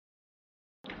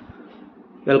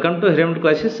Welcome to Hariam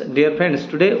classes, dear friends.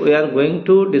 Today we are going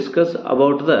to discuss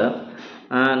about the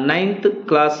ninth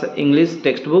class English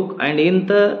textbook, and in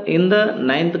the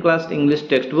ninth class English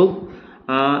textbook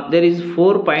there is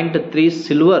 4.3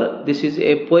 silver. This is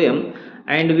a poem,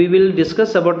 and we will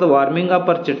discuss about the warming up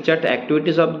or chit chat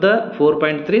activities of the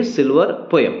 4.3 silver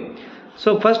poem.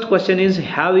 So first question is,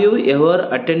 have you ever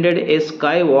attended a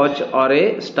sky watch or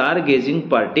a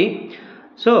stargazing party?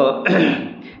 So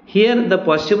here the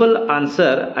possible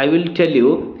answer I will tell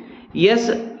you. Yes,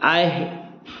 I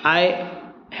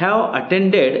have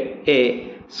attended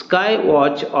a sky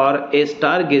watch or a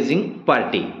stargazing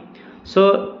party.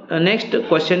 So next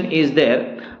question is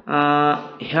there,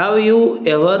 have you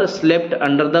ever slept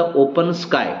under the open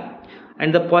sky?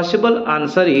 And the possible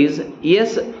answer is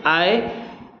yes, I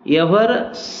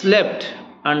ever slept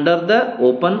under the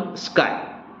open sky.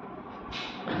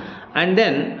 And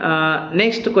then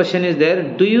next question is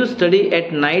there, do you study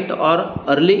at night or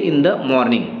early in the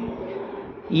morning?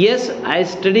 Yes, I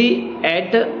study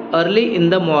at early in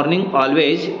the morning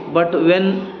always, but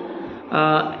when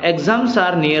exams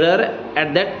are nearer,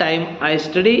 at that time I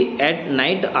study at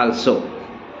night also.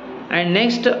 And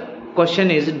next question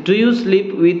is, do you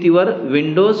sleep with your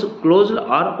windows closed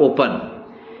or open?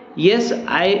 Yes,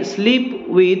 I sleep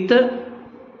with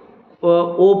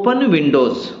open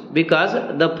windows because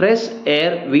the fresh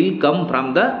air will come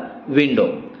from the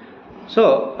window.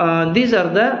 So these are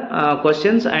the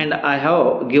questions, and I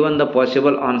have given the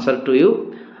possible answer to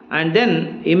you. And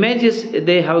then images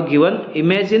they have given.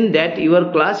 Imagine that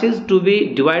your class is to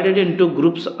be divided into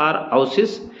groups or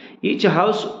houses. Each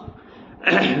house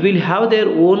will have their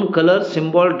own color,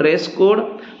 symbol, dress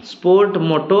code, sport,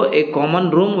 motto, a common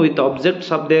room with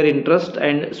objects of their interest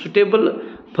and suitable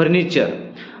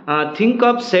furniture. Think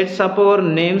of sets of our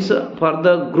names for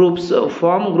the groups,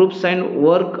 form groups and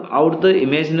work out the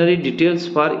imaginary details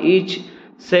for each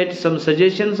set. Some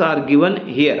suggestions are given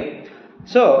here.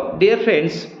 So dear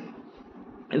friends,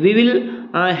 we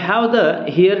will have the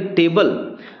here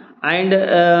table, and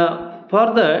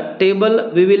for the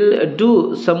table we will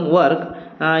do some work.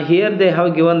 Here they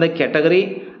have given the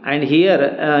category, and here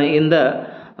in the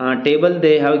table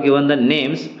they have given the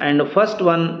names, and first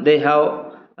one they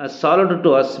have solved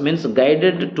to us, means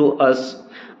guided to us.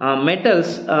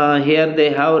 Metals, here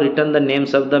they have written the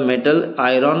names of the metal: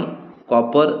 iron,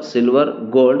 copper, silver,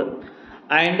 gold.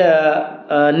 And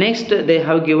next they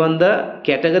have given the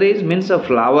categories, means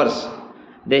flowers.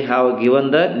 They have given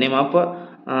the name of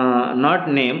not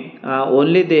name,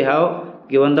 only they have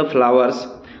given the flowers.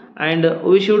 And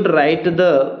we should write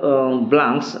the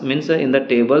blanks, means in the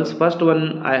tables. First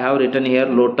one I have written here: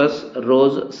 lotus,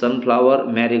 rose, sunflower,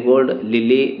 marigold,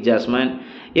 lily, jasmine.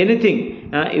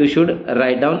 Anything you should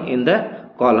write down in the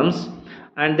columns.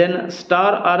 And then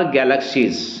star or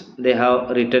galaxies they have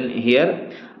written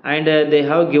here, and they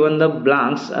have given the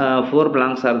blanks. 4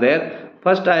 blanks are there.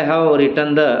 First I have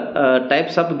written the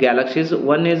types of galaxies.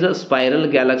 One is a spiral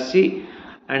galaxy,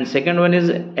 and second one is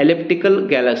elliptical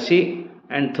galaxy,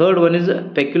 and third one is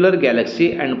peculiar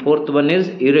galaxy, and fourth one is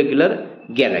irregular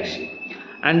galaxy.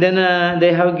 And then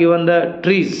they have given the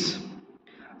trees.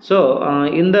 So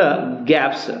in the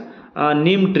gaps,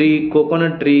 neem tree,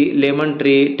 coconut tree, lemon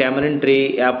tree, tamarind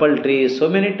tree, apple tree, so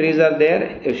many trees are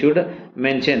there, you should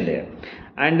mention there.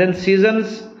 And then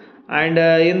seasons, and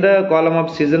in the column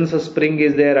of seasons, spring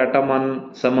is there,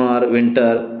 autumn, summer,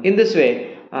 winter. In this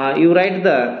way you write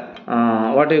the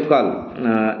what you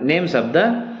call names of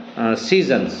the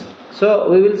seasons.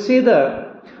 So we will see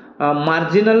the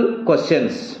marginal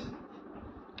questions.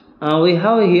 We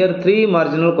have here 3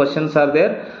 marginal questions are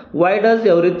there. Why does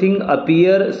everything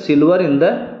appear silver in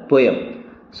the poem?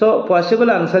 So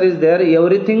possible answer is there: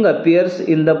 everything appears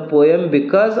in the poem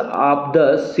because of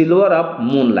the silver of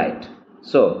moonlight.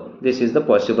 So this is the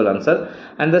possible answer.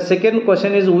 And the second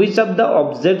question is, which of the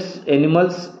objects,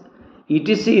 animals,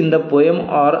 etc. in the poem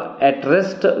are at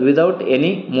rest without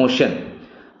any motion?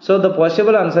 So the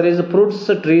possible answer is fruits,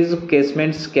 trees,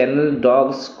 casements, canal,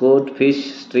 dogs, goat,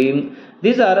 fish, stream.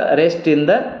 These are rest in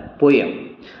the poem.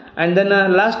 And then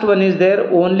last one is there: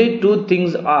 only 2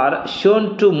 things are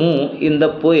shown to move in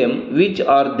the poem. Which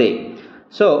are they?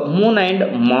 So moon and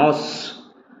mouse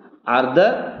are the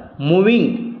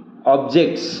moving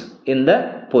objects in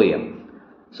the poem.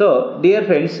 So dear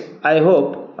friends, I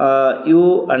hope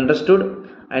you understood,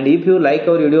 and if you like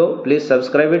our video, please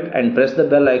subscribe it and press the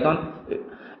bell icon.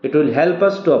 It will help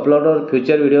us to upload our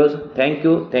future videos. Thank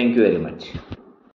you very much.